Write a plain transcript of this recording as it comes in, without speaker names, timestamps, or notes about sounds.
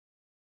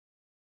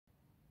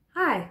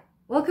Hi,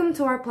 welcome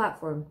to our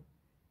platform.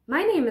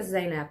 My name is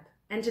Zainab,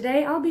 and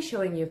today I'll be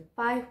showing you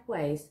 5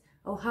 ways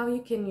of how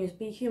you can use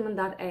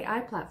BHuman.ai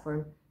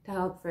platform to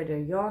help further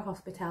your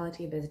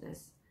hospitality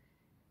business.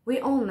 We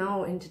all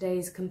know in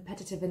today's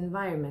competitive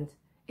environment,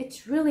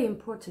 it's really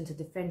important to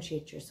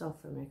differentiate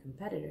yourself from your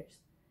competitors.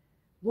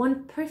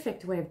 One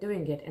perfect way of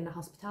doing it in the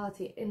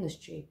hospitality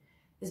industry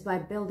is by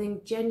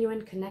building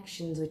genuine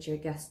connections with your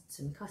guests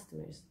and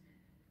customers,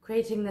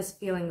 creating this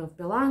feeling of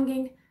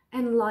belonging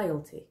and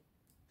loyalty.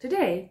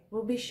 Today,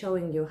 we'll be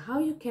showing you how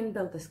you can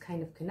build this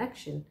kind of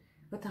connection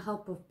with the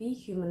help of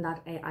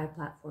BHuman.ai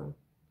platform.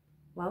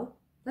 Well,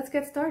 let's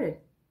get started.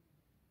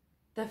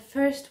 The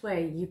first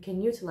way you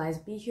can utilize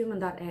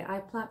BHuman.ai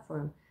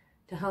platform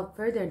to help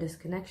further this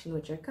connection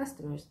with your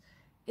customers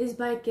is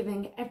by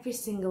giving every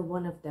single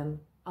one of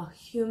them a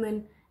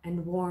human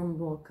and warm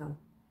welcome.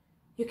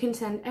 You can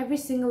send every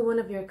single one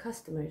of your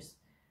customers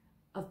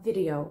a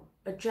video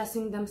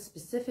addressing them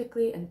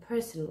specifically and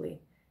personally,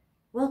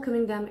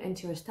 welcoming them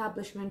into your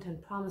establishment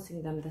and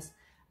promising them this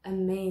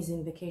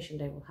amazing vacation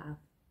they will have.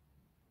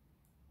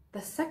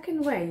 The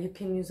second way you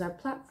can use our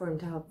platform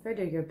to help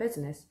further your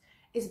business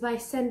is by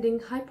sending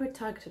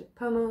hyper-targeted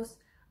promos,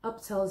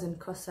 upsells and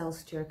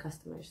cross-sells to your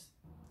customers.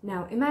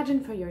 Now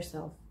imagine for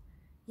yourself,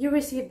 you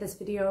receive this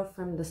video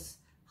from this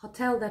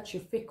hotel that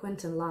you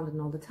frequent in London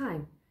all the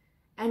time,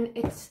 and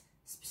it's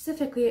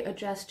specifically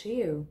addressed to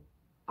you,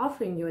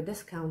 offering you a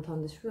discount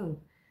on this room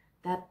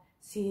that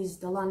sees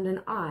the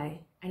London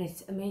Eye, and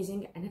it's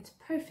amazing and it's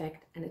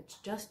perfect and it's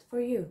just for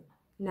you.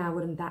 Now,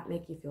 wouldn't that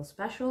make you feel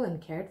special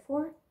and cared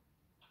for?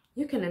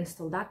 You can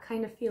instill that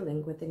kind of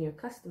feeling within your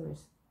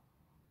customers.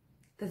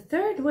 The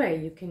third way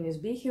you can use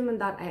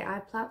BHuman.ai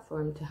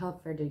platform to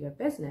help further your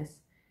business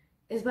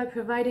is by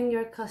providing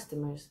your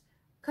customers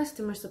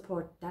customer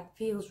support that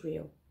feels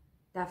real,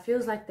 that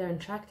feels like they're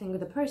interacting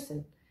with a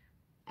person,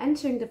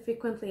 answering the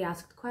frequently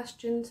asked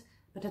questions,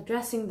 but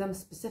addressing them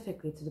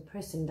specifically to the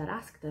person that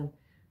asked them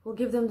will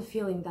give them the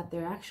feeling that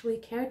they're actually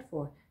cared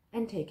for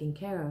and taken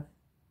care of.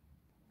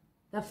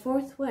 The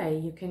fourth way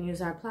you can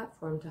use our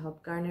platform to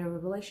help garner a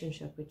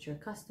relationship with your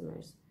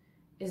customers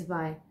is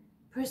by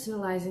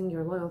personalizing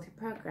your loyalty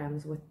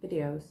programs with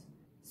videos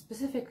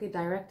specifically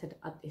directed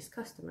at these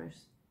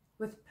customers.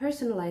 With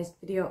personalized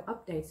video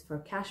updates for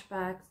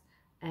cashbacks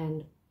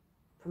and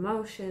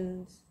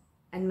promotions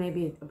and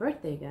maybe a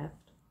birthday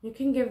gift, you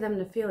can give them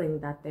the feeling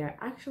that they're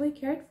actually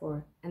cared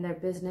for and their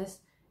business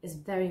is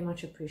very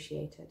much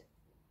appreciated.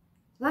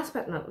 Last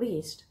but not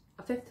least,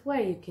 a fifth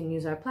way you can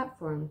use our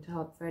platform to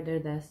help further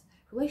this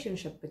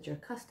relationship with your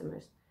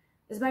customers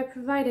is by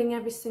providing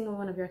every single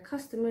one of your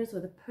customers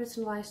with a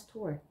personalized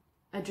tour,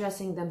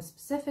 addressing them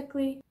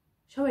specifically,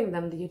 showing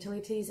them the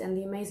utilities and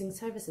the amazing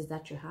services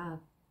that you have,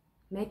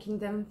 making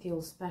them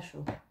feel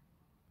special.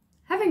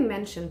 Having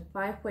mentioned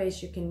 5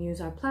 ways you can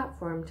use our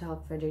platform to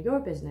help further your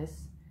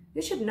business,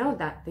 you should know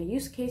that the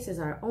use cases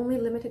are only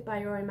limited by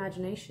your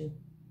imagination.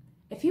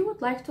 If you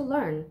would like to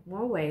learn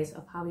more ways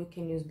of how you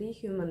can use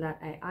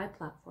BHuman.ai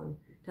platform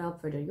to help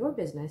further your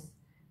business,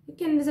 you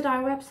can visit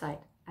our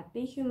website at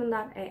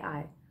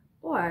BHuman.ai,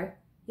 or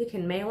you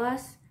can mail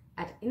us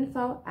at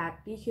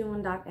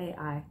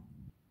info@BHuman.ai.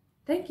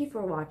 Thank you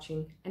for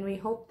watching, and we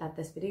hope that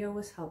this video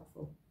was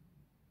helpful.